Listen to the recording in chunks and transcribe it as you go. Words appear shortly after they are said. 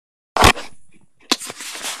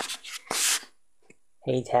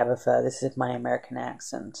Hey Tabitha, this is my American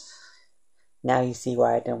accent. Now you see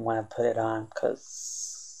why I didn't want to put it on,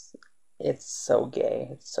 because it's so gay.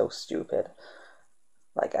 It's so stupid.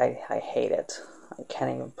 Like, I hate it. I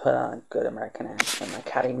can't even put on a good American accent. I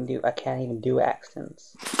can't even do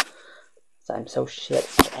accents. So I'm so shit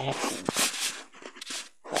at accents.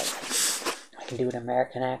 Like, I can do an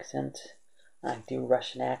American accent, I can do a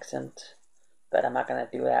Russian accent, but I'm not gonna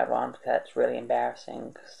do that one because that's really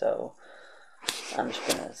embarrassing. So I'm just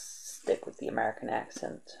gonna stick with the American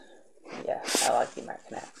accent. Yeah, I like the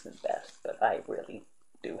American accent best, but I really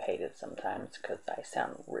do hate it sometimes because I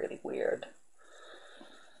sound really weird.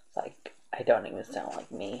 Like, I don't even sound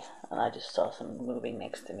like me, and I just saw someone moving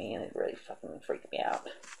next to me and it really fucking freaked me out.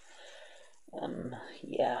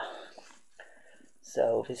 Yeah.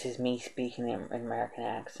 So, this is me speaking in an American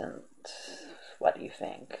accent. What do you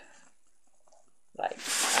think? Like,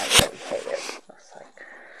 I really hate it. It's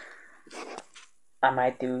like, I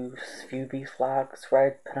might do a few of these vlogs where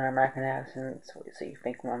I put an American accent so you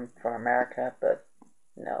think I'm from America, but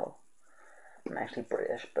no. I'm actually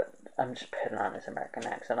British, but I'm just putting on this American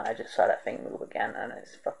accent. I just saw that thing move again, and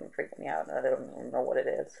it's fucking freaking me out. I don't even know what it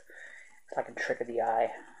is. It's like a trick of the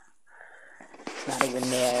eye. It's not even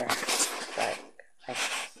there. Like,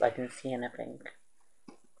 I didn't see anything.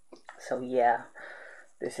 So yeah,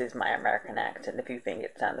 this is my American accent. If you think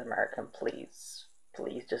it sounds American, please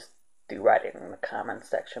just do write it in the comments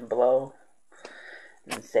section below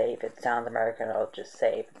and say if it sounds American. I'll just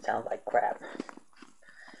say if it sounds like crap.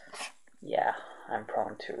 Yeah, I'm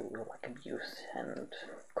prone to like abuse and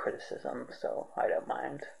criticism, so I don't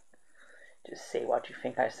mind. Just say what you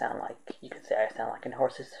think I sound like. You could say I sound like a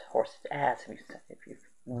horse's ass if you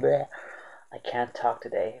bleh. I can't talk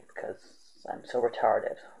today because I'm so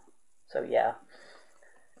retarded. So yeah,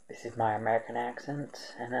 this is my American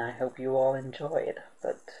accent, and I hope you all enjoy it.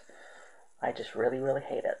 But I just really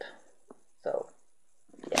hate it. So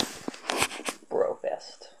yeah, bro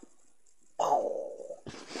fest. Oh,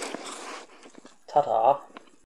 ta-ta.